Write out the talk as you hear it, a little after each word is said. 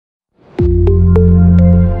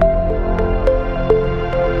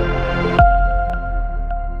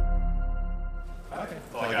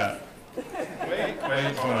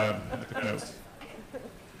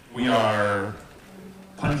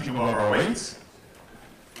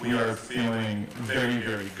We are feeling very,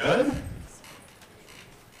 very good.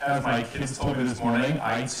 As my kids told me this morning,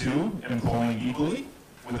 I too am pulling equally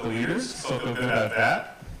with the leaders, so feel good about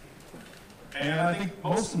that. And I think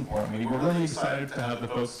most importantly, we're really excited to have the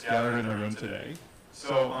folks gathered in the room today.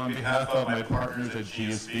 So on behalf of my partners at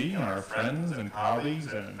GSV and our friends and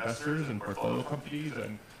colleagues and investors and portfolio companies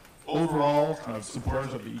and overall kind of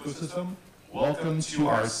supporters of the ecosystem, welcome to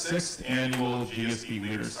our 6th annual GSV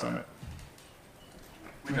Leaders Summit.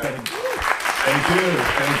 We've got thank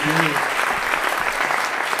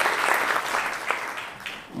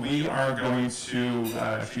you. We are going to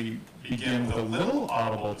actually begin with a little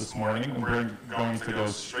audible this morning, and we're going to go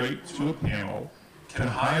straight to a panel. Can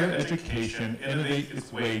higher education innovate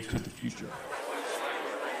its way to the future?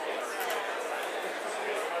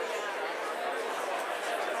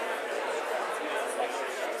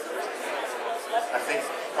 I think,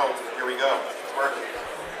 oh, here we go. It's working.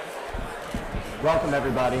 Welcome,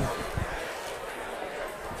 everybody.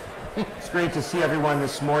 It's great to see everyone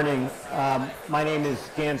this morning. My name is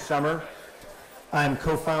Dan Sommer. I'm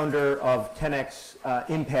co-founder of 10X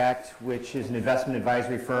Impact, which is an investment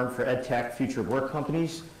advisory firm for EdTech future work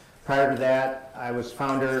companies. Prior to that, I was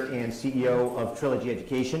founder and CEO of Trilogy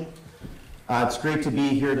Education. It's great to be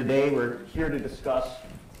here today. We're here to discuss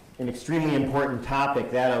an extremely important topic,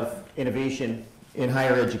 that of innovation in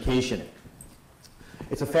higher education.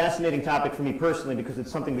 It's a fascinating topic for me personally because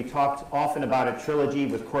it's something we talked often about at Trilogy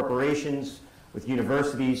with corporations, with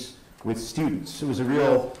universities, with students. It was a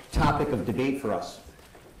real topic of debate for us.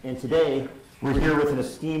 And today, we're here with an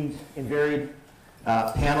esteemed and varied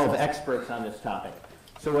panel of experts on this topic.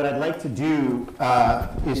 So what I'd like to do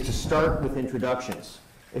is to start with introductions.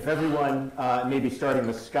 If everyone, maybe starting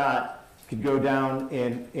with Scott, could go down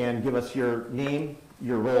and give us your name,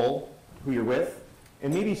 your role, who you're with,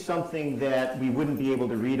 and maybe something that we wouldn't be able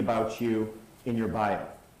to read about you in your bio.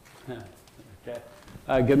 Okay.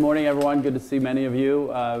 Good morning, everyone. Good to see many of you.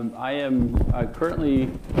 I am currently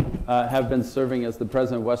have been serving as the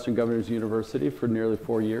president of Western Governors University for nearly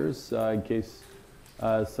 4 years. In case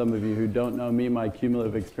some of you who don't know me, my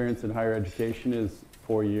cumulative experience in higher education is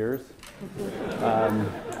 4 years.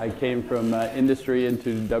 I came from industry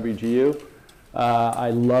into WGU. I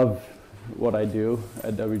love what I do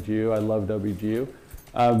at WGU. I love WGU.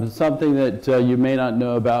 Something that you may not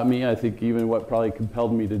know about me, I think even what probably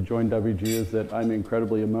compelled me to join WGU is that I'm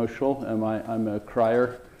incredibly emotional, and I'm a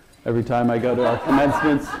crier. Every time I go to our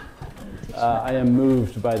commencements, I am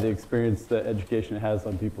moved by the experience that education has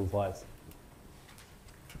on people's lives.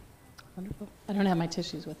 Wonderful. I don't have my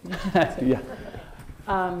tissues with me. Yeah.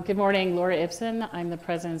 Good morning, Laura Ipsen. I'm the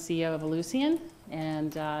president and CEO of Ellucian,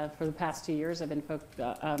 and for the past 2 years I've been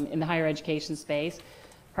in the higher education space.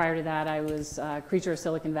 Prior to that, I was a creature of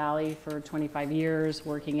Silicon Valley for 25 years,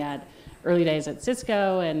 working at early days at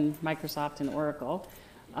Cisco and Microsoft and Oracle.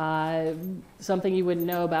 Something you wouldn't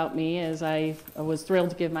know about me is I was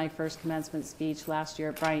thrilled to give my first commencement speech last year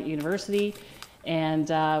at Bryant University, and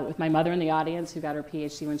with my mother in the audience, who got her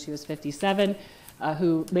PhD when she was 57,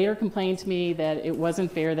 who later complained to me that it wasn't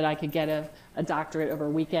fair that I could get a doctorate over a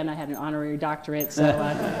weekend. I had an honorary doctorate,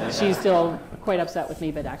 so she's still quite upset with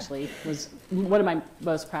me, but actually was one of my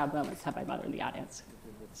most proud moments to have my mother in the audience.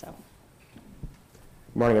 So.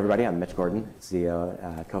 Good morning, everybody. I'm Mitch Gordon,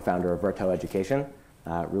 CEO, co-founder of Verto Education.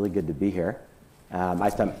 Really good to be here. I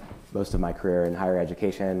spent most of my career in higher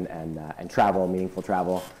education and travel, meaningful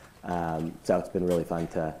travel. So it's been really fun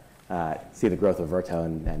to see the growth of Verto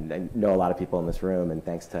and know a lot of people in this room, and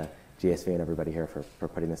thanks to GSV and everybody here for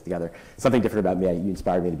putting this together. Something different about me, you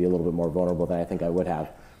inspired me to be a little bit more vulnerable than I think I would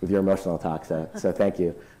have with your emotional talk, so thank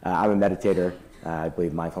you. I'm a meditator. I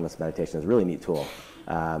believe mindfulness meditation is a really neat tool.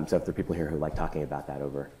 So if there are people here who like talking about that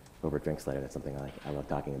over drinks later, that's something I love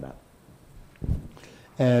talking about.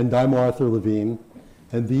 And I'm Arthur Levine,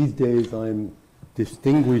 and these days I'm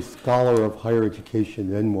Distinguished Scholar of Higher Education,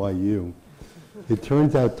 NYU. It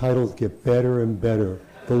turns out titles get better and better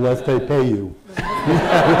the less they pay you.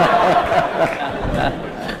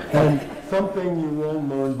 And something you won't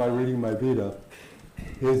learn by reading my Vita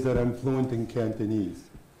is that I'm fluent in Cantonese.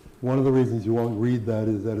 One of the reasons you won't read that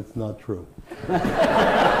is that it's not true.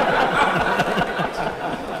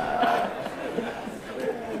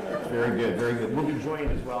 Very good, very good. We'll be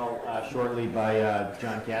joined as well shortly by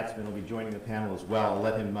John Katzman. He'll be joining the panel as well. I'll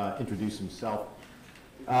let him introduce himself.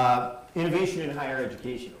 Innovation in higher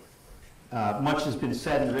education. Much has been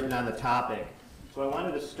said and written on the topic. So I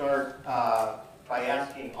wanted to start by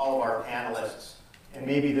asking all of our panelists, and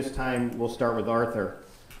maybe this time we'll start with Arthur.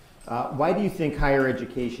 Why do you think higher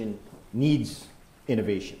education needs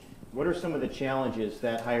innovation? What are some of the challenges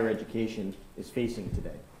that higher education is facing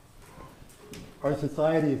today? our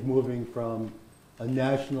society is moving from a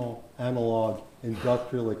national analog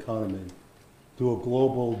industrial economy to a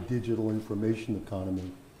global digital information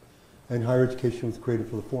economy. And higher education was created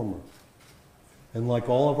for the former. And like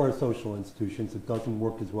all of our social institutions, it doesn't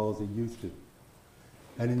work as well as it used to.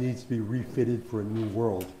 And it needs to be refitted for a new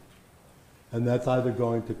world. And that's either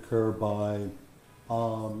going to occur by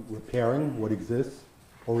repairing what exists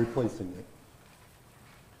or replacing it.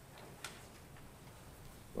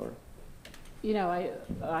 Or You know,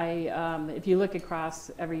 if you look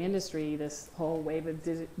across every industry, this whole wave of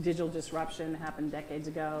digital disruption happened decades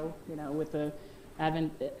ago, you know, with the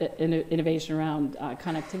advent innovation around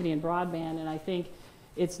connectivity and broadband. And I think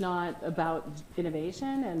it's not about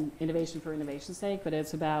innovation and innovation for innovation's sake, but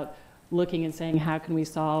it's about looking and saying, how can we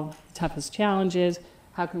solve the toughest challenges?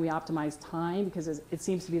 How can we optimize time? Because it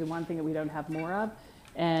seems to be the one thing that we don't have more of.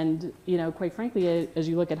 And, you know, quite frankly, as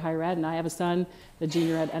you look at higher ed, and I have a son, the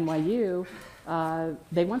junior at NYU,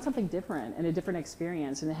 they want something different and a different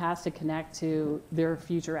experience, and it has to connect to their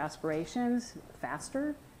future aspirations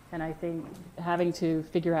faster. And I think having to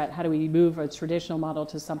figure out how do we move a traditional model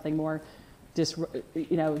to something more,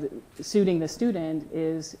 suiting the student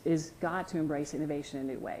is got to embrace innovation in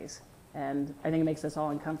new ways. And I think it makes us all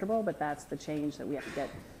uncomfortable, but that's the change that we have to get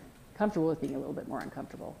comfortable with, being a little bit more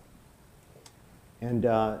uncomfortable. And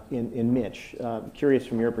in Mitch, curious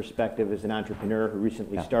from your perspective as an entrepreneur who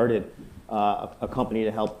recently started a company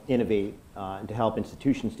to help innovate and to help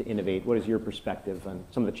institutions to innovate. What is your perspective on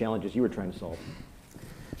some of the challenges you were trying to solve?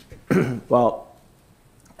 Well,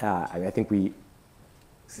 I think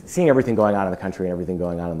seeing everything going on in the country and everything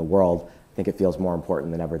going on in the world, I think it feels more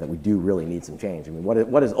important than ever that we do really need some change. I mean,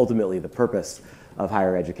 what is ultimately the purpose of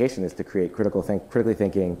higher education is to create critically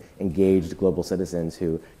thinking, engaged global citizens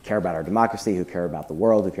who care about our democracy, who care about the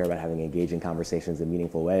world, who care about having engaging conversations in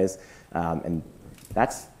meaningful ways. And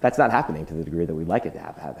that's not happening to the degree that we'd like it to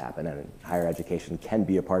have happen, and higher education can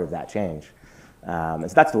be a part of that change. And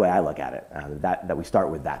so that's the way I look at it, that we start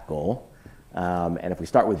with that goal. And if we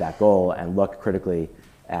start with that goal and look critically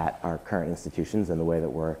at our current institutions and the way that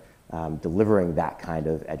we're delivering that kind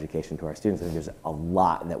of education to our students, I think there's a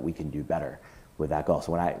lot that we can do better with that goal.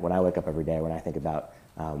 So when I wake up every day, when I think about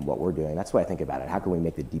what we're doing, that's what I think about it. How can we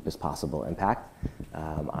make the deepest possible impact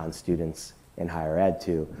on students in higher ed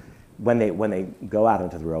to, when they go out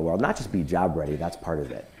into the real world, not just be job ready, that's part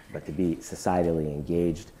of it, but to be societally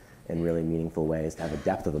engaged in really meaningful ways, to have a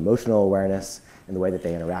depth of emotional awareness in the way that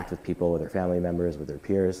they interact with people, with their family members, with their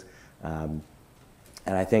peers. And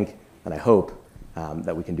I think, and I hope,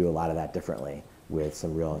 that we can do a lot of that differently with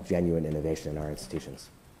some real genuine innovation in our institutions.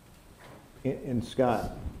 And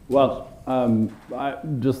Scott? Well,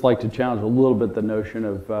 I'd just like to challenge a little bit the notion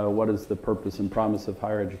of what is the purpose and promise of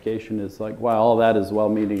higher education. It's like, while all that is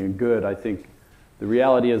well-meaning and good, I think the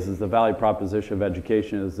reality is the value proposition of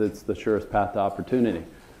education is it's the surest path to opportunity.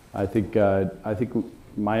 I think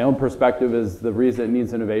my own perspective is the reason it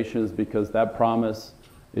needs innovation is because that promise,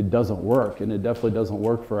 it doesn't work, and it definitely doesn't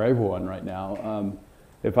work for everyone right now.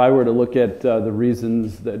 If I were to look at the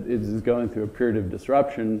reasons that it is going through a period of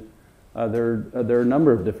disruption, there are a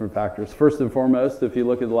number of different factors. First and foremost, if you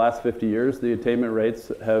look at the last 50 years, the attainment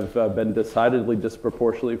rates have been decidedly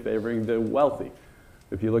disproportionately favoring the wealthy.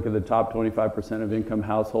 If you look at the top 25% of income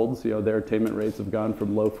households, their attainment rates have gone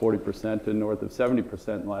from low 40% to north of 70%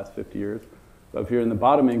 in the last 50 years. But if you're in the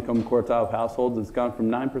bottom income quartile of households, it's gone from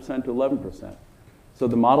 9% to 11%. So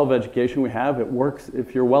the model of education we have, it works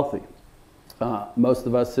if you're wealthy. Most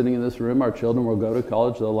of us sitting in this room, our children will go to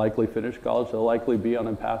college, they'll likely finish college, they'll likely be on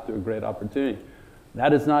a path to a great opportunity.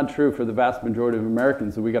 That is not true for the vast majority of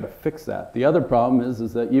Americans, and we got to fix that. The other problem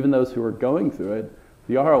is that even those who are going through it,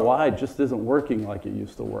 the ROI just isn't working like it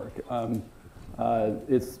used to work.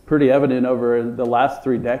 It's pretty evident over the last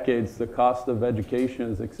 3 decades, the cost of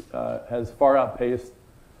education has far outpaced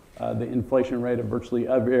the inflation rate of virtually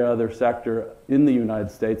every other sector in the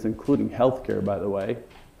United States, including healthcare, by the way.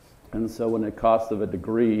 And so when the cost of a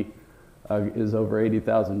degree is over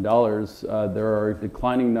 $80,000, there are a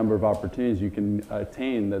declining number of opportunities you can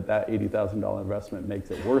attain that $80,000 investment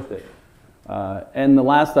makes it worth it. And the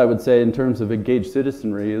last I would say in terms of engaged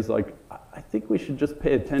citizenry is like, I think we should just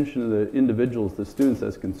pay attention to the individuals, the students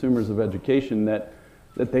as consumers of education, that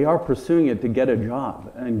they are pursuing it to get a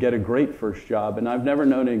job and get a great first job. And I've never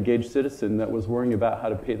known an engaged citizen that was worrying about how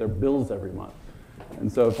to pay their bills every month.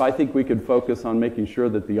 And so if I think we could focus on making sure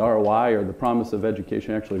that the ROI or the promise of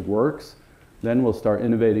education actually works, then we'll start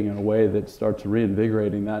innovating in a way that starts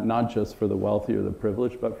reinvigorating that, not just for the wealthy or the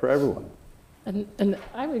privileged, but for everyone. And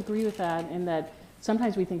I would agree with that in that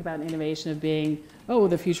sometimes we think about innovation of being,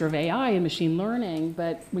 the future of AI and machine learning,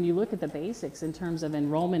 but when you look at the basics in terms of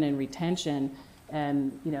enrollment and retention,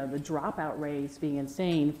 and the dropout rates being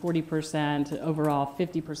insane, 40% overall,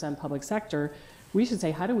 50% public sector, we should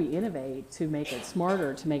say, how do we innovate to make it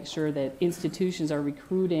smarter, to make sure that institutions are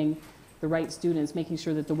recruiting the right students, making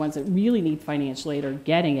sure that the ones that really need financial aid are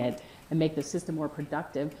getting it, and make the system more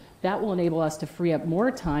productive. That will enable us to free up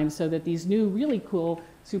more time so that these new really cool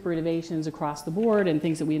super innovations across the board and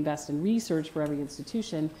things that we invest in research for every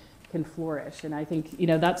institution can flourish. And I think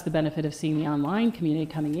that's the benefit of seeing the online community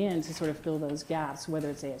coming in to sort of fill those gaps, whether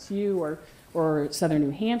it's ASU or Southern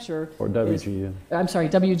New Hampshire. Or WGU. I'm sorry,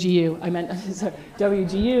 WGU. I meant sorry,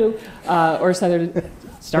 WGU or Southern,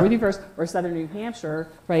 start with you first, or Southern New Hampshire,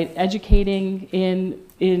 right? Educating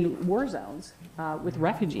in war zones with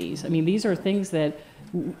refugees. I mean, these are things that,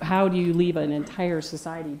 how do you leave an entire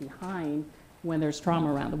society behind when there's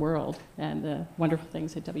trauma around the world, and the wonderful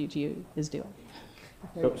things that WGU is doing.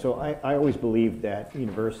 So I always believed that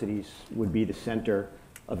universities would be the center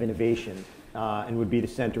of innovation and would be the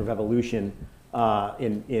center of evolution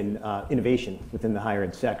in innovation within the higher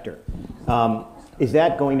ed sector. Is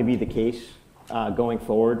that going to be the case going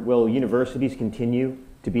forward? Will universities continue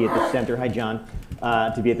to be at the center, hi John,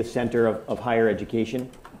 to be at the center of higher education?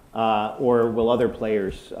 Or will other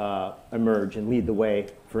players emerge and lead the way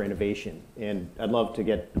for innovation? And I'd love to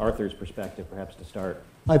get Arthur's perspective perhaps to start.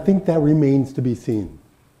 I think that remains to be seen.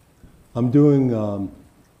 I'm doing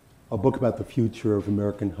a book about the future of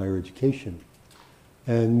American higher education.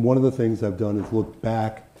 And one of the things I've done is look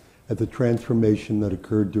back at the transformation that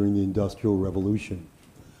occurred during the Industrial Revolution,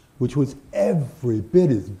 which was every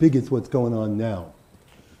bit as big as what's going on now.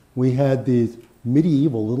 We had these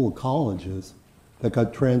medieval little colleges that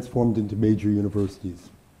got transformed into major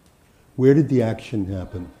universities. Where did the action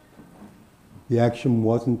happen? The action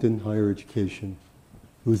wasn't in higher education.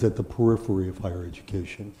 It was at the periphery of higher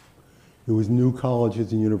education. It was new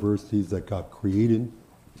colleges and universities that got created.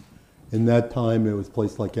 In that time, it was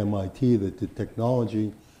places like MIT that did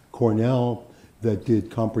technology, Cornell that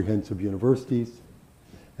did comprehensive universities,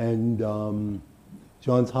 and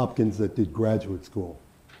Johns Hopkins that did graduate school.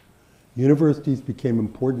 Universities became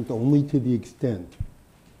important only to the extent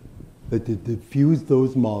that they diffused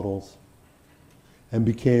those models and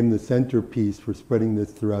became the centerpiece for spreading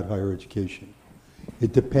this throughout higher education.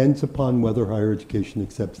 It depends upon whether higher education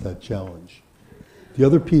accepts that challenge. The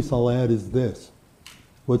other piece I'll add is this.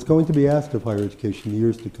 What's going to be asked of higher education in the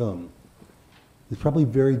years to come is probably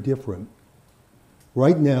very different.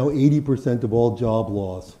 Right now, 80% of all job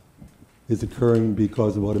loss is occurring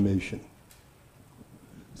because of automation.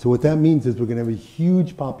 So what that means is we're going to have a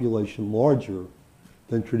huge population, larger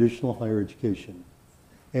than traditional higher education,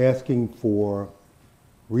 asking for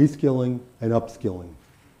reskilling and upskilling.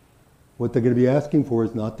 What they're going to be asking for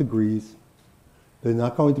is not degrees. They're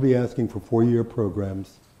not going to be asking for 4-year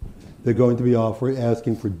programs. They're going to be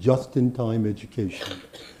asking for just-in-time education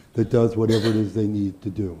that does whatever it is they need to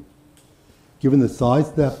do. Given the size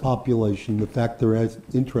of that population, the fact they're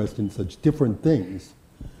interested in such different things,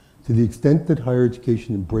 to the extent that higher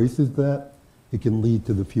education embraces that, it can lead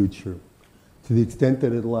to the future. To the extent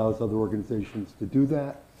that it allows other organizations to do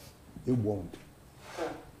that, it won't.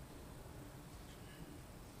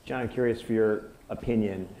 John, I'm curious for your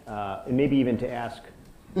opinion, and maybe even to ask,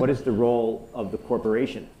 what is the role of the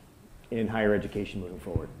corporation in higher education moving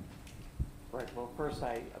forward? Right, well, first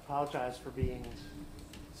I apologize for being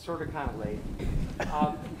sort of kind of late.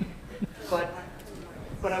 But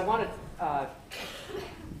I wanted, I'll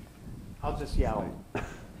just yell.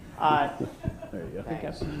 There you go.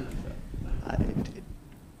 Thanks.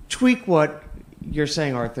 Tweak what you're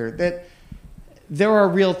saying, Arthur, that there are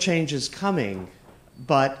real changes coming,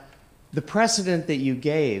 but the precedent that you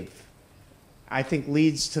gave, I think,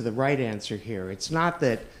 leads to the right answer here. It's not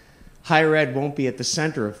that higher ed won't be at the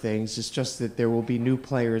center of things, it's just that there will be new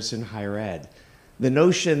players in higher ed. The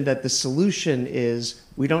notion that the solution is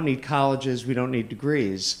we don't need colleges, we don't need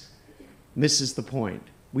degrees, misses the point.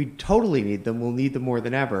 We totally need them, we'll need them more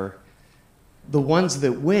than ever. The ones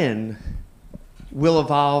that win will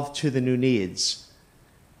evolve to the new needs.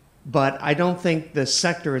 But I don't think the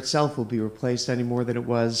sector itself will be replaced any more than it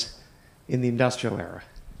was in the industrial era.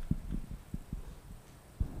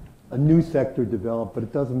 A new sector developed, but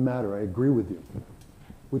it doesn't matter. I agree with you,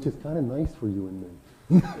 which is kind of nice for you and me.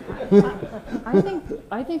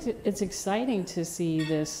 I think it's exciting to see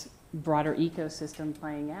this broader ecosystem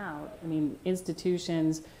playing out. I mean,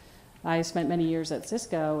 institutions, I spent many years at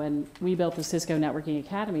Cisco, and we built the Cisco Networking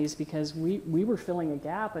Academies because we were filling a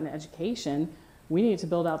gap in education. We needed to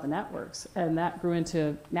build out the networks, and that grew into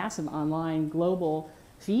a massive online global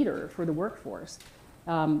feeder for the workforce.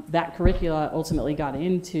 That curricula ultimately got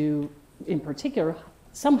into, in particular,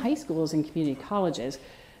 some high schools and community colleges.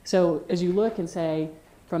 So as you look and say,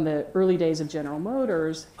 from the early days of General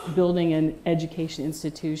Motors, building an education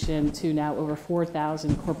institution to now over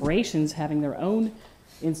 4,000 corporations having their own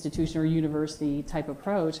institution or university type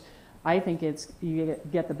approach, I think you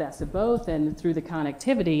get the best of both, and through the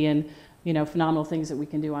connectivity and phenomenal things that we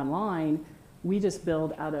can do online, we just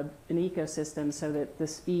build out an ecosystem so that the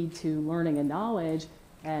speed to learning and knowledge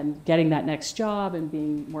and getting that next job and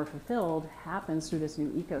being more fulfilled happens through this new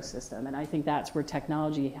ecosystem. And I think that's where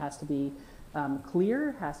technology has to be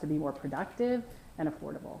clear, has to be more productive and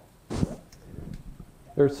affordable.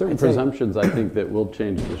 There are certain presumptions, I think, that will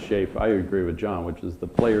change the shape. I agree with John, which is the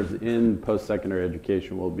players in post-secondary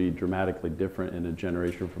education will be dramatically different in a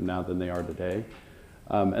generation from now than they are today.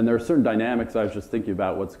 And there are certain dynamics I was just thinking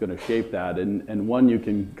about what's going to shape that. And one you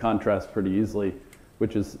can contrast pretty easily,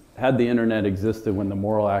 which is, had the internet existed when the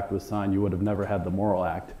Morrill Act was signed, you would have never had the Morrill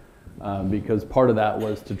Act. Because part of that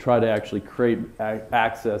was to try to actually create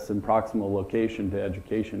access and proximal location to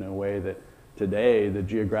education in a way that today, the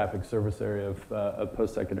geographic service area of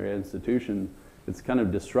post-secondary institution, it's kind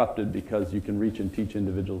of disrupted because you can reach and teach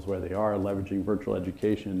individuals where they are, leveraging virtual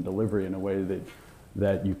education and delivery in a way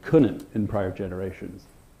that you couldn't in prior generations.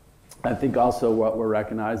 I think also what we're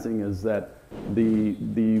recognizing is that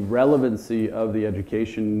the relevancy of the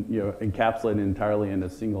education, encapsulated entirely in a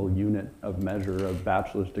single unit of measure of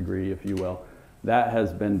bachelor's degree, if you will, that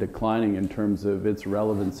has been declining in terms of its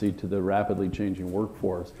relevancy to the rapidly changing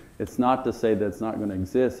workforce. It's not to say that it's not going to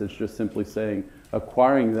exist, it's just simply saying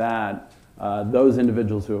acquiring that, those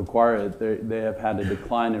individuals who acquire it, they have had a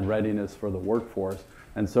decline in readiness for the workforce.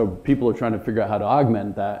 And so people are trying to figure out how to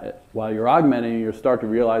augment that. While you're augmenting, you start to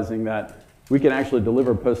realizing that we can actually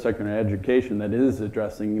deliver post-secondary education that is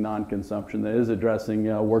addressing non-consumption, that is addressing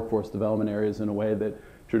workforce development areas in a way that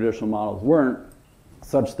traditional models weren't,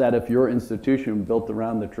 such that if your institution built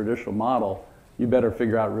around the traditional model, you better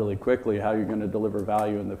figure out really quickly how you're going to deliver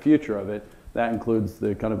value in the future of it. That includes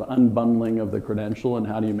the kind of unbundling of the credential and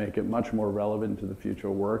how do you make it much more relevant to the future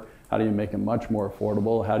of work? How do you make it much more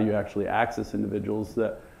affordable? How do you actually access individuals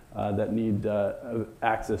that need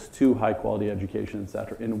access to high quality education, et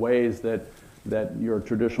cetera, in ways that your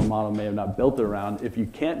traditional model may have not built it around? If you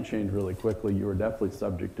can't change really quickly, you are definitely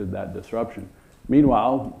subject to that disruption.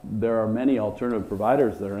 Meanwhile, there are many alternative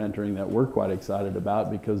providers that are entering that we're quite excited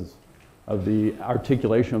about because of the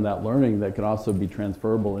articulation of that learning that can also be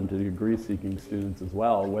transferable into degree-seeking students as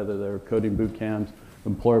well, whether they're coding boot camps,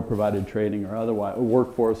 employer-provided training, or otherwise,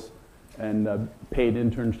 workforce and paid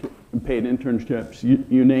internships,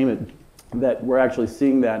 you name it, that we're actually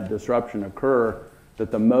seeing that disruption occur,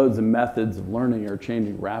 that the modes and methods of learning are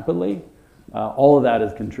changing rapidly. All of that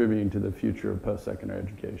is contributing to the future of post-secondary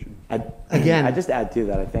education. I just add to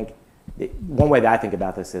that, I think, one way that I think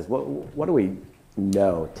about this is, what do we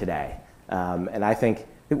know today? And I think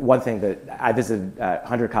one thing that I visited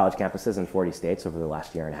 100 college campuses in 40 states over the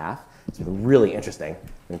last year and a half. It's been really interesting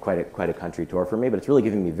and quite a country tour for me, but it's really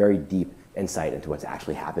giving me very deep insight into what's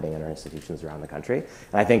actually happening in our institutions around the country.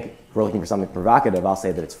 And I think if we're looking for something provocative, I'll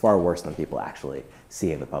say that it's far worse than people actually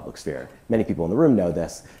see in the public sphere. Many people in the room know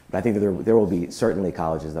this, but I think that there will be certainly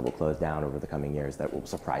colleges that will close down over the coming years that will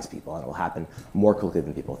surprise people, and it will happen more quickly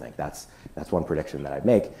than people think. That's one prediction that I'd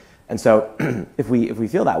make. And so if we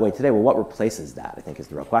feel that way today, well, what replaces that, I think, is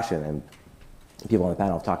the real question. And people on the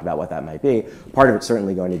panel have talked about what that might be. Part of it's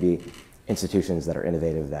certainly going to be institutions that are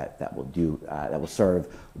innovative, that will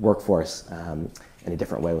serve workforce in a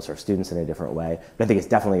different way, will serve students in a different way. But I think it's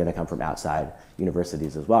definitely going to come from outside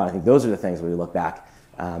universities as well. And I think those are the things when we look back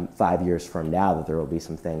 5 years from now, that there will be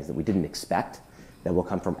some things that we didn't expect that will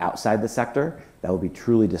come from outside the sector that will be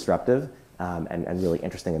truly disruptive and really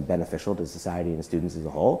interesting and beneficial to society and students as a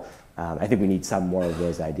whole. I think we need some more of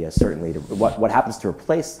those ideas, certainly. What happens to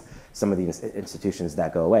replace some of these institutions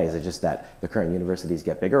that go away? Is it just that the current universities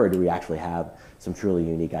get bigger, or do we actually have some truly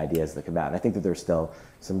unique ideas that come out? And I think that there's still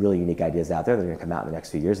some really unique ideas out there that are going to come out in the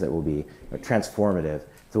next few years that will be transformative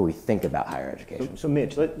to what we think about higher education. So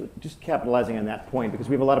Mitch, just capitalizing on that point, because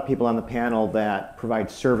we have a lot of people on the panel that provide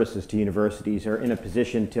services to universities, or in a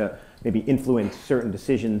position to maybe influence certain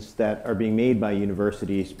decisions that are being made by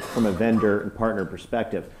universities from a vendor and partner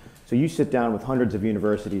perspective. So you sit down with hundreds of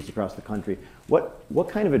universities across the country. What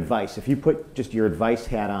kind of advice, if you put just your advice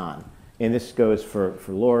hat on, and this goes for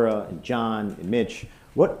Laura and John and Mitch,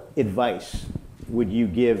 what advice would you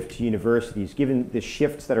give to universities given the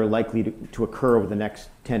shifts that are likely to occur over the next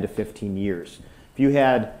 10 to 15 years? If you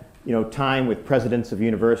had time with presidents of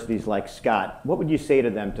universities like Scott, what would you say to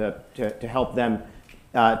them to help them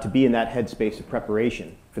to be in that headspace of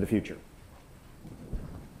preparation for the future?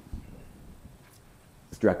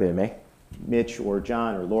 Directly to me? Mitch or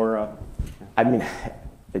John or Laura? I mean,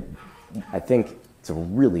 I think it's a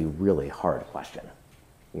really, really hard question.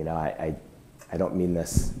 You know, I don't mean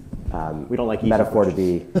this We don't like easy metaphor to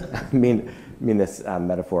questions. be, mean this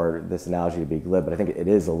metaphor, this analogy to be glib, but I think it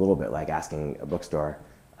is a little bit like asking a bookstore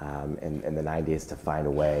in the 90s to find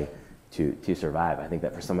a way to survive. I think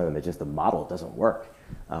that for some of them, it just the model doesn't work.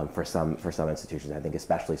 For some institutions, I think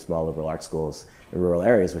especially small liberal arts schools in rural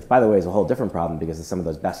areas, which by the way is a whole different problem because of some of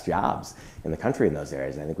those best jobs in the country in those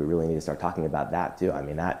areas. And I think we really need to start talking about that too. I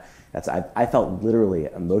mean, I felt literally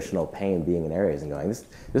emotional pain being in areas and going,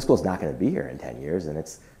 this school's not going to be here in 10 years, and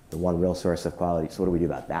it's the one real source of quality. So what do we do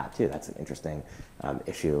about that too? That's an interesting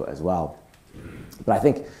issue as well. But I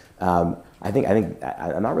think I'm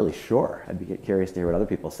not really sure. I'd be curious to hear what other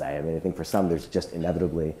people say. I mean, I think for some, there's just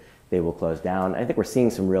inevitably they will close down. I think we're seeing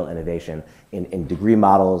some real innovation in degree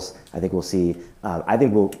models. I think we'll see.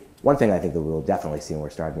 One thing I think that we'll definitely see, and we're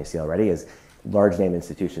starting to see already, is large name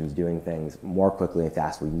institutions doing things more quickly and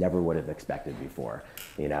fast we never would have expected before.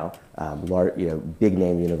 Big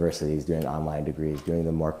name universities doing online degrees, doing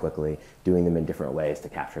them more quickly, doing them in different ways to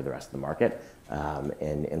capture the rest of the market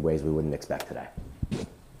in ways we wouldn't expect today.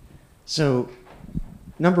 So,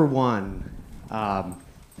 number one,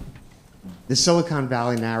 the Silicon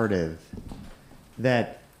Valley narrative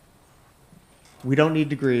that we don't need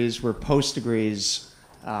degrees, we're post degrees,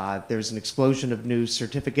 there's an explosion of new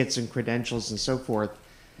certificates and credentials and so forth,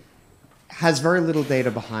 has very little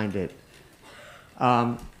data behind it.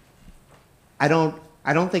 I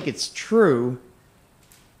don't think it's true,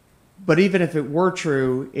 but even if it were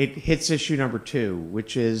true, it hits issue number two,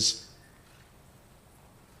 which is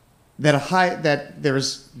that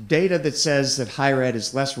there's data that says that higher ed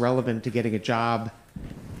is less relevant to getting a job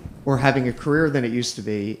or having a career than it used to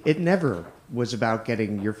be. It never was about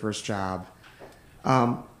getting your first job.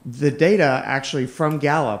 The data actually from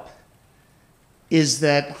Gallup is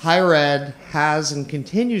that higher ed has and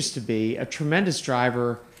continues to be a tremendous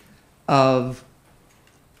driver of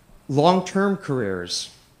long-term careers.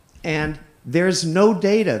 And there's no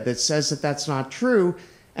data that says that that's not true.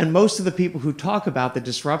 And most of the people who talk about the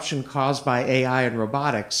disruption caused by AI and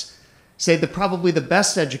robotics say that probably the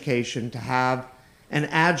best education to have an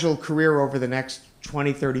agile career over the next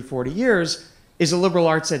 20, 30, 40 years is a liberal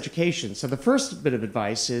arts education. So the first bit of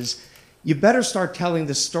advice is you better start telling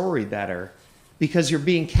the story better because you're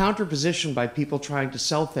being counterpositioned by people trying to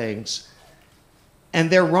sell things. And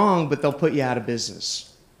they're wrong, but they'll put you out of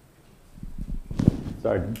business.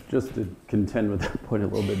 Sorry, just to contend with that point a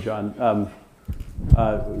little bit, John.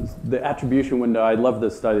 The attribution window, I love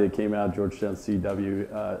this study that came out of Georgetown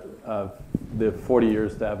CW, the 40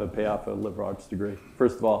 years to have a payoff of a liberal arts degree.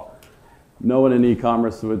 First of all, no one in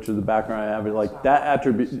e-commerce, which is the background I have, like that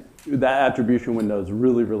attribution window is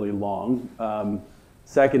really, really long.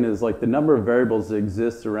 Second is like the number of variables that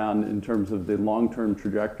exist around in terms of the long-term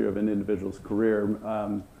trajectory of an individual's career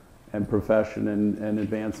and profession and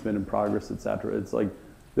advancement and progress, et cetera. It's like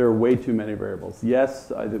there are way too many variables.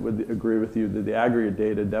 Yes, I would agree with you that the aggregate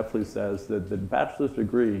data definitely says that the bachelor's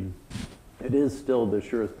degree, it is still the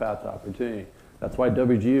surest path to opportunity. That's why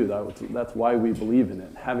WGU, that's why we believe in it.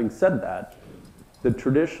 Having said that, the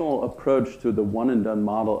traditional approach to the one and done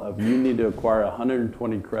model of you need to acquire a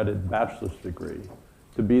 120 credit bachelor's degree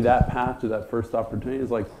to be that path to that first opportunity is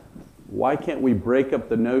like, why can't we break up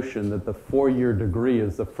the notion that the 4-year degree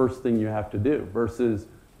is the first thing you have to do versus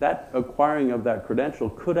that acquiring of that credential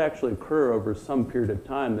could actually occur over some period of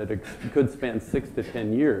time that it could span 6 to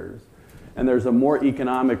 10 years. And there's a more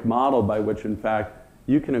economic model by which, in fact,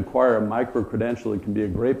 you can acquire a micro-credential that can be a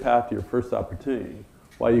great path to your first opportunity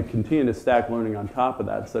while you continue to stack learning on top of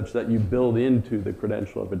that such that you build into the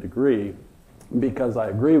credential of a degree. Because I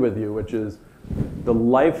agree with you, which is the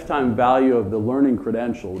lifetime value of the learning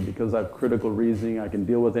credential, because I have critical reasoning, I can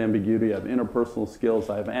deal with ambiguity, I have interpersonal skills,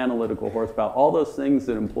 I have analytical horsepower, all those things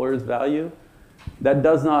that employers value, that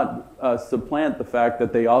does not supplant the fact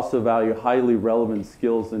that they also value highly relevant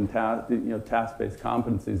skills and task-based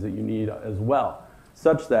competencies that you need as well.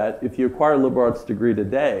 Such that if you acquire a liberal arts degree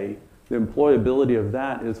today, the employability of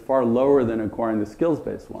that is far lower than acquiring the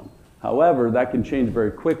skills-based one. However, that can change very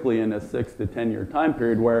quickly in a 6 to 10 year time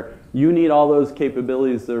period where you need all those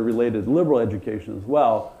capabilities that are related to liberal education as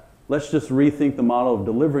well. Let's just rethink the model of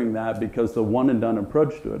delivering that because the one and done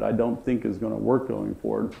approach to it I don't think is going to work going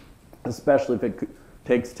forward, especially if it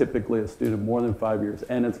takes typically a student more than 5 years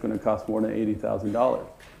and it's going to cost more than $80,000.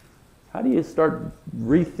 How do you start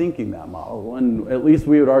rethinking that model? And at least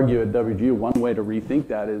we would argue at WGU, one way to rethink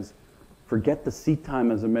that is forget the seat time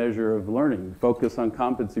as a measure of learning. Focus on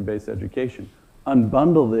competency-based education.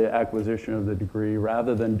 Unbundle the acquisition of the degree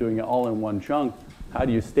rather than doing it all in one chunk. how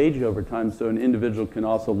do you stage it over time so an individual can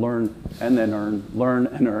also learn and then learn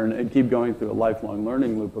and earn, and keep going through a lifelong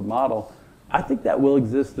learning loop of model. I think that will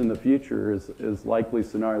exist in the future as likely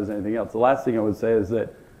scenario as anything else. The last thing I would say is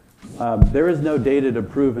that there is no data to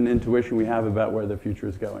prove an intuition we have about where the future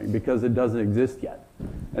is going because it doesn't exist yet.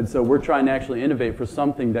 And so we're trying to actually innovate for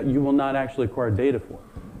something that you will not actually acquire data for.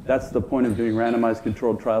 That's the point of doing randomized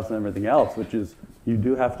controlled trials and everything else, which is you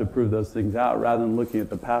do have to prove those things out rather than looking at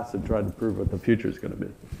the past to try to prove what the future is going to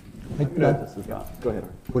be. Go ahead.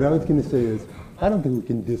 What I was going to say is, I don't think we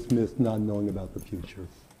can dismiss not knowing about the future.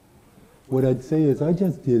 What I'd say is I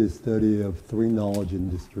just did a study of 3 knowledge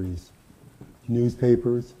industries,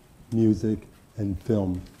 newspapers, music, and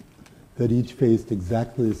film, that each faced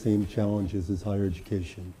exactly the same challenges as higher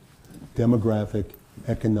education: demographic,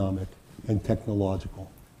 economic, and technological.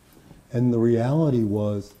 And the reality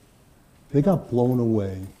was they got blown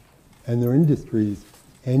away, and their industries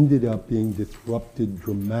ended up being disrupted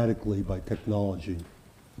dramatically by technology.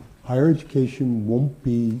 Higher education won't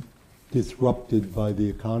be disrupted by the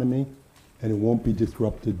economy, and it won't be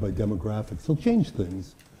disrupted by demographics. They'll change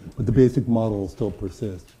things, but the basic model will still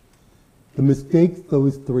persist. The mistakes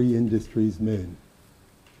those 3 industries made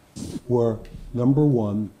were, number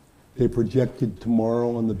 1, they projected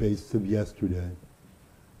tomorrow on the basis of yesterday.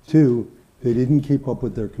 2, they didn't keep up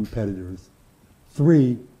with their competitors.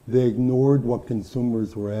 3, they ignored what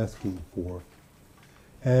consumers were asking for.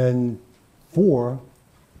 And 4,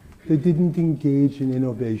 they didn't engage in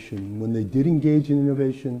innovation. When they did engage in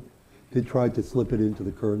innovation, they tried to slip it into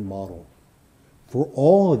the current model. For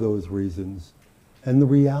all of those reasons, and the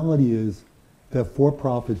reality is that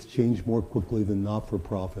for-profits change more quickly than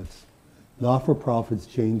not-for-profits. Not-for-profits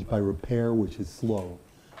change by repair, which is slow.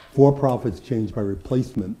 For-profits change by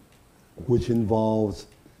replacement, which involves,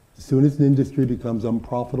 as soon as an industry becomes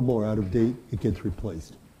unprofitable or out of date, it gets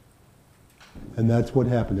replaced. And that's what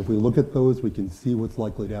happened. If we look at those, we can see what's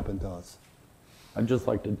likely to happen to us. I'd just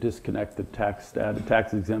like to disconnect the tax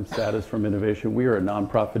exempt status from innovation. We are a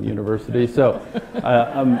nonprofit university, so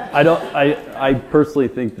I personally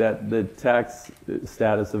think that the tax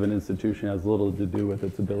status of an institution has little to do with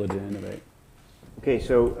its ability to innovate. Okay,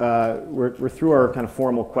 so we're through our kind of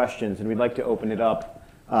formal questions, and we'd like to open it up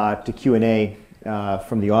to Q&A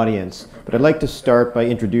from the audience. But I'd like to start by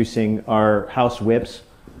introducing our House Whips.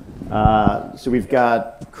 So we've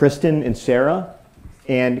got Kristen and Sarah.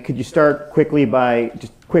 And could you start quickly by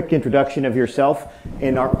just quick introduction of yourself?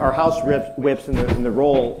 And our House Whips and the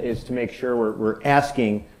role is to make sure we're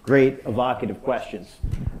asking great evocative questions.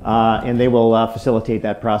 And they will facilitate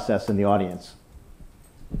that process in the audience.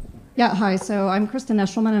 Yeah, hi. So I'm Kristen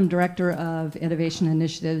Eshleman. I'm Director of Innovation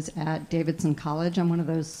Initiatives at Davidson College. I'm one of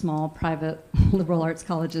those small private liberal arts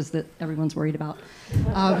colleges that everyone's worried about.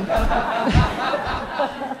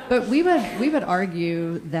 But we would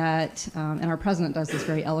argue that, and our president does this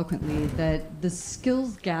very eloquently, that the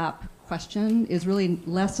skills gap question is really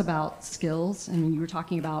less about skills. I mean, you were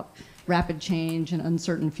talking about rapid change and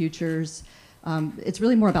uncertain futures. It's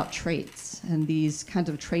really more about traits and these kinds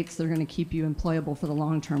of traits that are going to keep you employable for the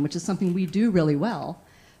long term, which is something we do really well,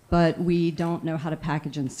 but we don't know how to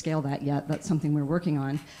package and scale that yet. That's something we're working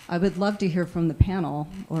on. I would love to hear from the panel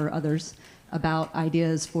or others about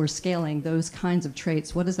ideas for scaling those kinds of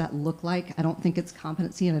traits. What does that look like? I don't think it's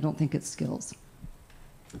competency and I don't think it's skills.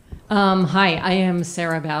 Hi, I am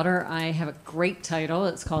Sarah Bauder. I have a great title.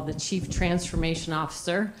 It's called the Chief Transformation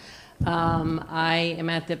Officer. I am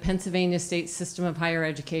at the Pennsylvania State System of Higher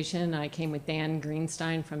Education. I came with Dan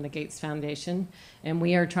Greenstein from the Gates Foundation, and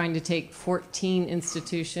we are trying to take 14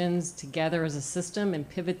 institutions together as a system and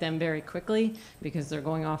pivot them very quickly because they're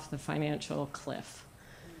going off the financial cliff.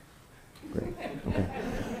 Great. Okay.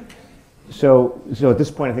 So at this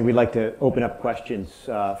point, I think we'd like to open up questions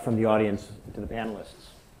from the audience to the panelists.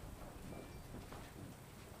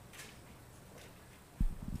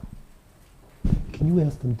 Can you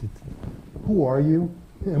ask them who are you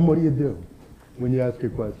and what do you do when you ask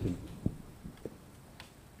your question?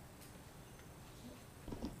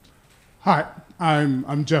 Hi,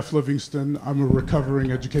 I'm Jeff Livingston. I'm a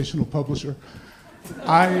recovering educational publisher.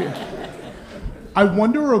 I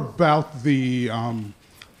wonder about the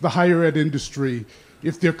higher ed industry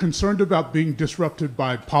if they're concerned about being disrupted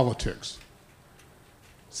by politics.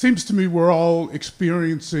 Seems to me we're all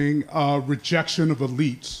experiencing a rejection of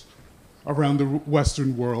elites around the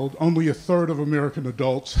Western world. Only a third of American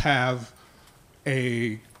adults have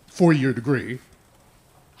a 4-year degree.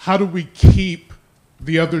 How do we keep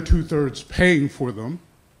the other 2/3 paying for them?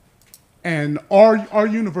 And are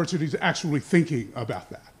universities actually thinking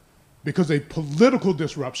about that? Because a political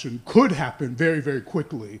disruption could happen very, very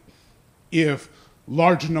quickly if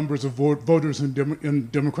large numbers of voters in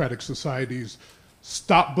democratic societies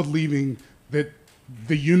stop believing that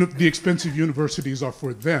the expensive universities are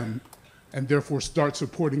for them, and therefore start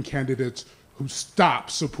supporting candidates who stop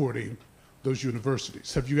supporting those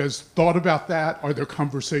universities. Have you guys thought about that? Are there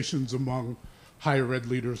conversations among higher ed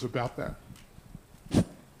leaders about that?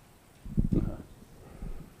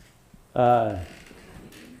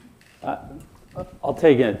 I'll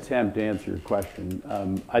take an attempt to answer your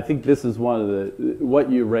question. I think this is what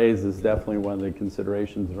you raise is definitely one of the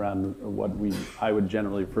considerations around what I would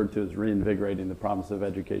generally refer to as reinvigorating the promise of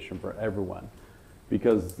education for everyone.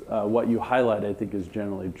 Because what you highlight, I think, is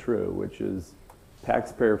generally true, which is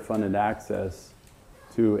taxpayer-funded access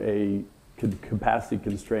to a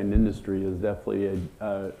capacity-constrained industry is definitely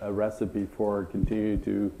a recipe for continuing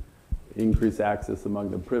to increase access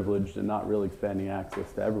among the privileged and not really expanding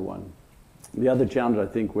access to everyone. The other challenge, I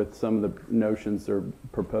think, with some of the notions that are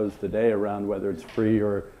proposed today around whether it's free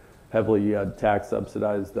or heavily tax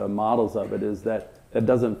subsidized models of it is that that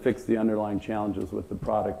doesn't fix the underlying challenges with the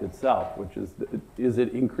product itself, which is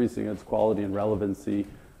it increasing its quality and relevancy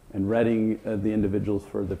and readying the individuals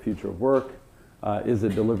for the future of work? Is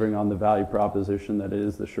it delivering on the value proposition that it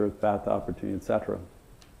is the sure path to opportunity, et cetera?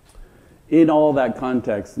 In all that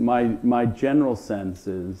context, my general sense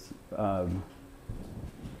is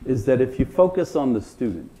that if you focus on the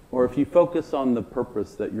student, or if you focus on the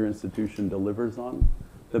purpose that your institution delivers on,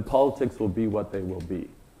 then politics will be what they will be.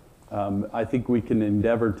 I think we can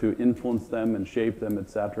endeavor to influence them and shape them, et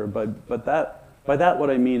cetera, but by that what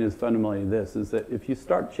I mean is fundamentally this, is that if you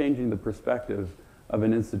start changing the perspective of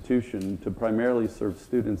an institution to primarily serve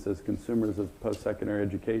students as consumers of post-secondary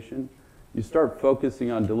education, you start focusing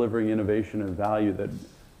on delivering innovation and value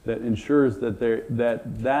that ensures that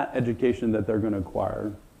that education that they're going to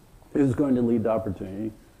acquire is going to lead to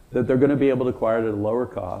opportunity, that they're going to be able to acquire it at a lower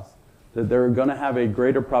cost, that they're going to have a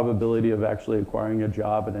greater probability of actually acquiring a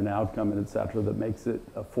job and an outcome, and et cetera, that makes it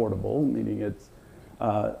affordable, meaning it's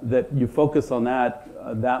that you focus on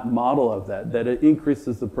that model of that it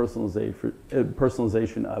increases the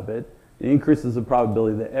personalization of it. It increases the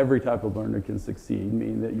probability that every type of learner can succeed,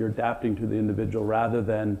 meaning that you're adapting to the individual rather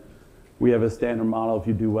than we have a standard model, if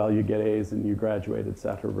you do well, you get A's and you graduate, et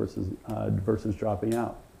cetera, versus dropping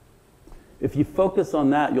out. If you focus on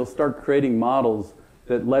that, you'll start creating models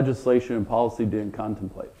that legislation and policy didn't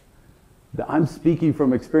contemplate. I'm speaking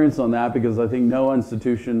from experience on that because I think no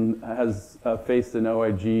institution has faced an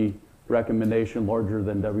OIG recommendation larger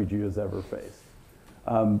than WGU has ever faced.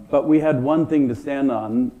 But we had one thing to stand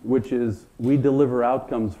on, which is we deliver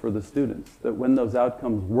outcomes for the students, that when those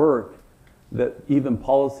outcomes work, that even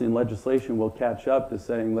policy and legislation will catch up to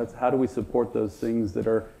saying, how do we support those things that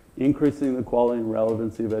are increasing the quality and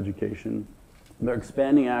relevancy of education, they're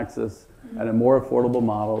expanding access at a more affordable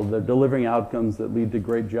model, they're delivering outcomes that lead to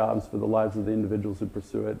great jobs for the lives of the individuals who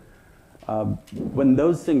pursue it. When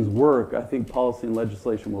those things work, I think policy and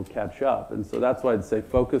legislation will catch up. And so that's why I'd say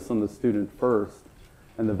focus on the student first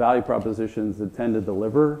and the value propositions that tend to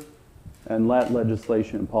deliver, and let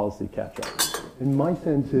legislation and policy catch up. And my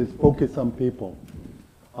sense is focus on people.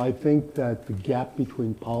 I think that the gap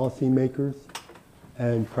between policymakers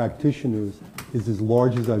and practitioners is as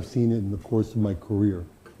large as I've seen it in the course of my career.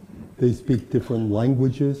 They speak different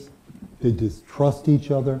languages, they distrust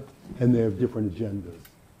each other, and they have different agendas.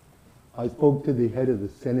 I spoke to the head of the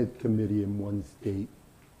Senate committee in one state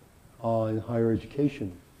on higher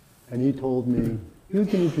education, and he told me he was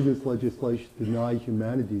going to introduce legislation to deny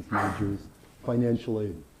humanities majors financial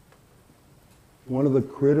aid. One of the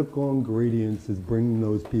critical ingredients is bringing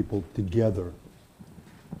those people together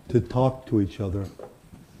to talk to each other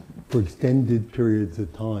for extended periods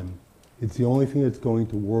of time. It's the only thing that's going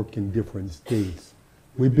to work in different states.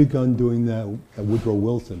 We've begun doing that at Woodrow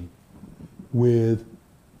Wilson with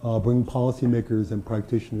bringing policymakers and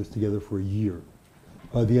practitioners together for a year.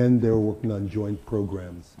 By the end, they were working on joint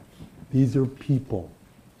programs. These are people.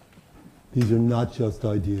 These are not just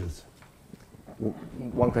ideas.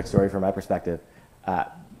 One quick story from my perspective.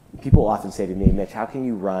 People often say to me, Mitch, how can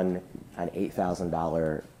you run an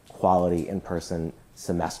 $8,000 quality in-person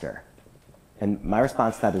semester? And my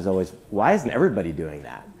response to that is always, why isn't everybody doing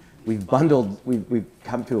that? We've come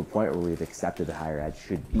to a point where we've accepted that higher ed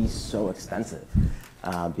should be so expensive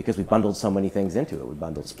because we've bundled so many things into it. We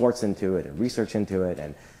bundled sports into it and research into it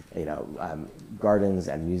and gardens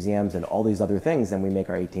and museums and all these other things, and we make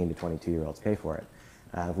our 18 to 22-year-olds pay for it.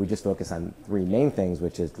 If we just focus on three main things,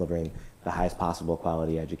 which is delivering the highest possible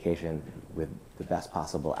quality education with the best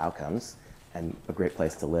possible outcomes and a great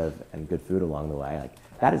place to live and good food along the way,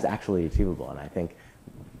 that is actually achievable. And I think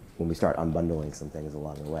when we start unbundling some things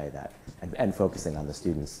along the way and focusing on the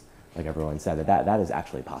students, like everyone said, that is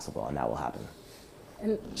actually possible and that will happen.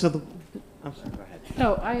 And So I'm sorry, go ahead.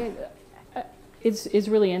 no, it's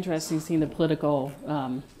really interesting seeing the political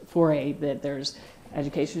foray that there's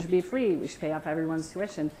education should be free, we should pay off everyone's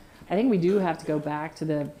tuition. I think we do have to go back to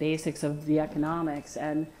the basics of the economics.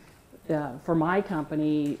 And for my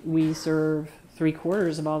company, we serve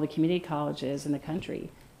 3/4 of all the community colleges in the country,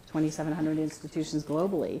 2,700 institutions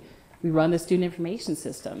globally. We run the student information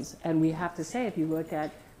systems. And we have to say, if you look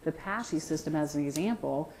at the PASHE system as an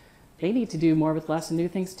example, they need to do more with less and new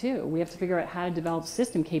things too. We have to figure out how to develop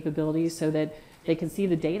system capabilities so that they can see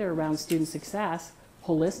the data around student success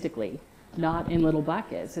holistically, not in little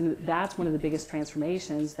buckets. And that's one of the biggest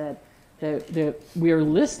transformations that we are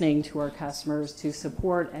listening to our customers to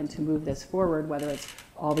support and to move this forward, whether it's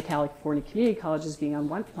all the California community colleges being on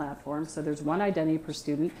one platform, so there's one identity per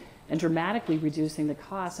student, and dramatically reducing the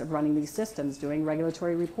cost of running these systems, doing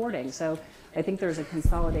regulatory reporting. So I think there's a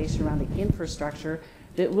consolidation around the infrastructure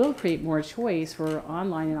that will create more choice for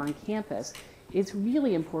online and on campus. It's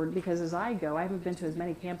really important because as I go, I haven't been to as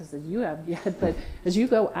many campuses as you have yet, but as you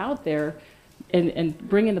go out there and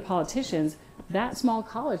bring in the politicians, that small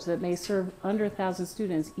college that may serve under 1,000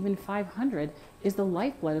 students, even 500, is the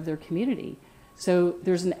lifeblood of their community. So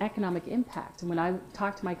there's an economic impact. And when I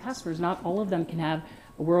talk to my customers, not all of them can have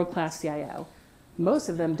a world-class CIO. Most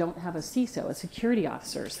of them don't have a CISO, a security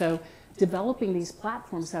officer. So developing these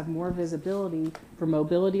platforms have more visibility for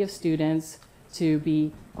mobility of students to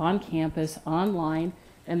be on campus, online,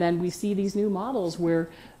 and then we see these new models where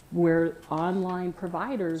online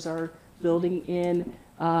providers are building in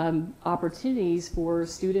opportunities for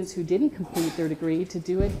students who didn't complete their degree to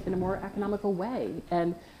do it in a more economical way.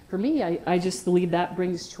 And for me, I just believe that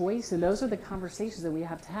brings choice, and those are the conversations that we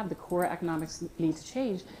have to have. The core economics need to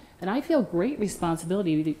change, and I feel great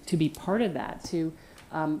responsibility to be part of that, to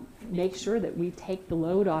make sure that we take the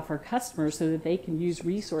load off our customers so that they can use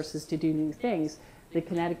resources to do new things. The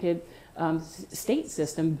Connecticut state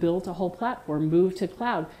system built a whole platform, moved to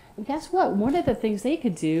cloud. And guess what? One of the things they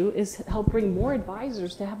could do is help bring more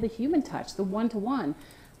advisors to have the human touch, the one-to-one.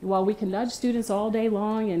 While we can nudge students all day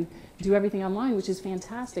long and do everything online, which is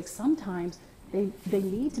fantastic, sometimes they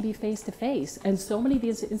need to be face-to-face. And so many of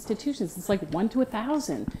these institutions, it's like 1 to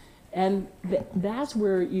 1,000. And that's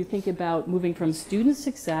where you think about moving from student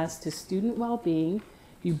success to student well-being.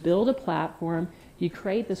 You build a platform, you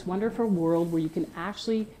create this wonderful world where you can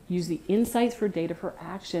actually use the insights for data for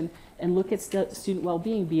action and look at student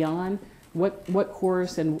well-being beyond what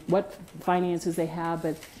course and what finances they have,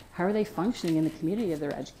 but how are they functioning in the community of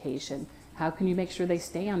their education? How can you make sure they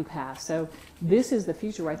stay on path? So this is the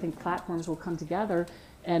future where I think platforms will come together,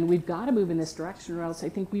 and we've got to move in this direction, or else I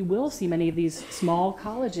think we will see many of these small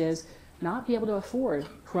colleges not be able to afford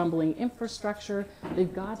crumbling infrastructure.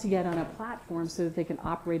 They've got to get on a platform so that they can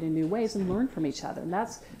operate in new ways and learn from each other. And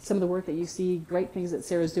that's some of the work that you see, great things that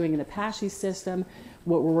Sarah's doing in the PASHE system,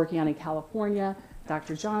 what we're working on in California,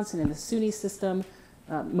 Dr. Johnson in the SUNY system,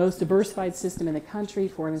 most diversified system in the country,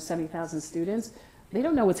 470,000 students. They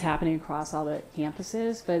don't know what's happening across all the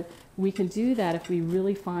campuses, but we can do that if we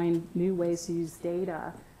really find new ways to use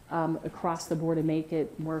data across the board and make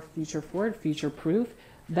it more future forward, future proof.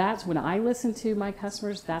 That's when I listen to my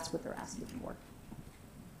customers, that's what they're asking for.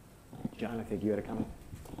 John, I think you had a comment.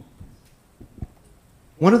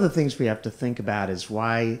 One of the things we have to think about is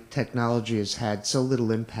why technology has had so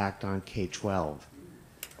little impact on K-12.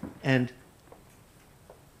 And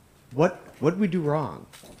what did we do wrong,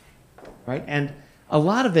 right? And a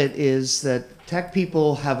lot of it is that tech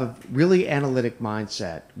people have a really analytic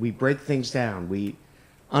mindset. We break things down. We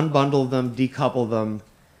unbundle them, decouple them,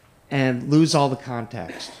 and lose all the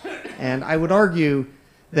context. And I would argue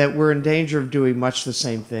that we're in danger of doing much the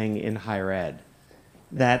same thing in higher ed.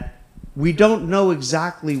 That we don't know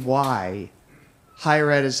exactly why higher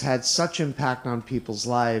ed has had such impact on people's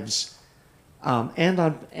lives and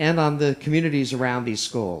on the communities around these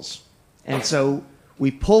schools. And so we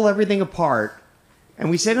pull everything apart and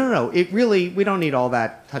we say, no, we don't need all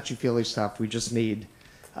that touchy-feely stuff. We just need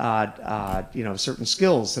certain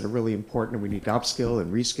skills that are really important, and we need to upskill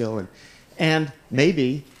and reskill and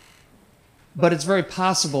maybe, but it's very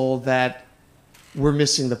possible that we're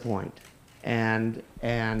missing the point. And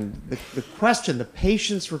the question, the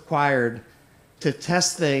patience required to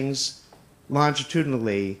test things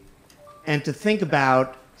longitudinally and to think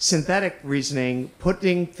about synthetic reasoning,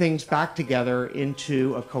 putting things back together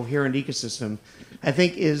into a coherent ecosystem, I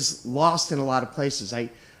think is lost in a lot of places.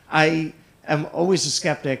 I am always a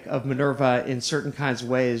skeptic of Minerva in certain kinds of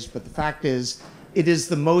ways, but the fact is, it is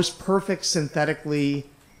the most perfect synthetically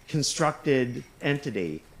constructed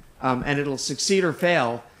entity, and it'll succeed or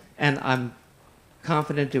fail. And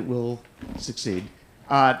confident it will succeed.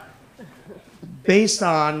 Based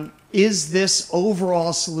on, is this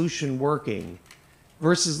overall solution working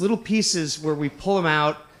versus little pieces where we pull them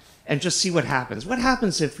out and just see what happens. What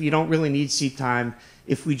happens if you don't really need seat time,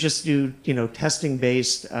 if we just do,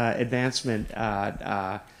 testing-based advancement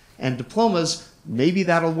and diplomas? Maybe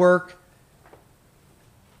that'll work.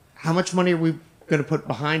 How much money are we going to put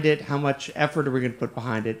behind it? How much effort are we going to put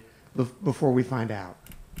behind it before we find out?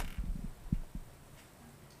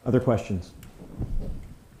 Other questions?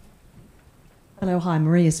 Hello, hi,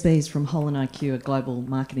 Maria Spees from Holland IQ, a global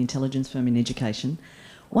market intelligence firm in education.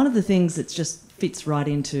 One of the things that just fits right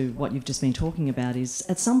into what you've just been talking about is,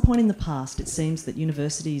 at some point in the past, it seems that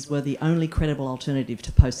universities were the only credible alternative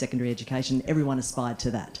to post-secondary education. Everyone aspired to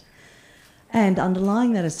that. And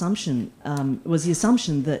underlying that assumption was the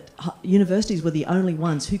assumption that universities were the only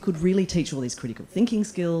ones who could really teach all these critical thinking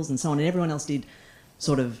skills and so on, and everyone else did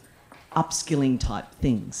sort of upskilling type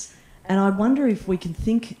things. And I wonder if we can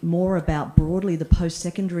think more about broadly the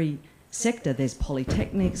post-secondary sector. There's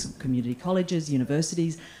polytechnics, community colleges,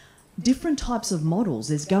 universities, different types of models.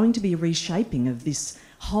 There's going to be a reshaping of this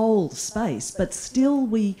whole space, but still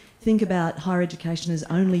we think about higher education as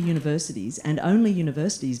only universities, and only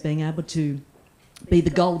universities being able to be the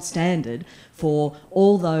gold standard for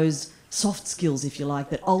all those soft skills, if you like,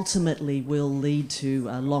 that ultimately will lead to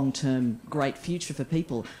a long-term great future for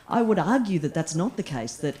people. I would argue that that's not the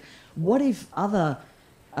case, that what if other,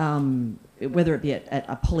 whether it be at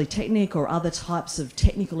a polytechnic or other types of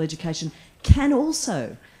technical education, can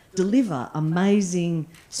also deliver amazing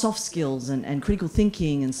soft skills and critical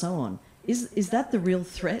thinking and so on? Is that the real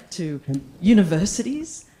threat to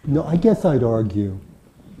universities? No, I guess I'd argue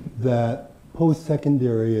that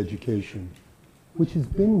post-secondary education, which has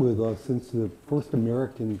been with us since the first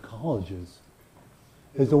American colleges,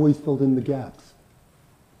 has always filled in the gaps.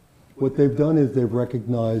 What they've done is they've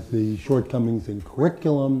recognized the shortcomings in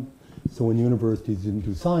curriculum, so when universities didn't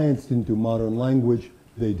do science, didn't do modern language,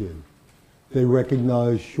 they did. They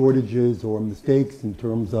recognized shortages or mistakes in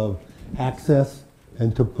terms of access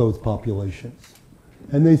and took those populations.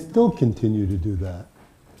 And they still continue to do that.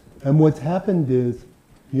 And what's happened is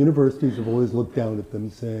universities have always looked down at them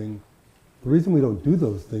saying, the reason we don't do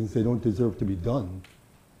those things, they don't deserve to be done.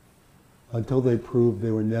 Until they proved they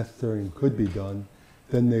were necessary and could be done,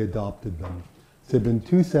 then they adopted them. So there have been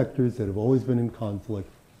two sectors that have always been in conflict.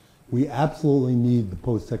 We absolutely need the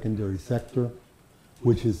post-secondary sector,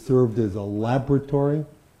 which has served as a laboratory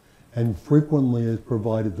and frequently has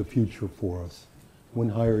provided the future for us when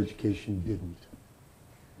higher education didn't.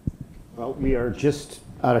 Well, we are just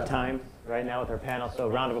out of time right now with our panel, so a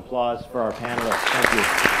round of applause for our panelists. Thank you.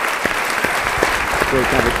 Great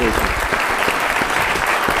conversation.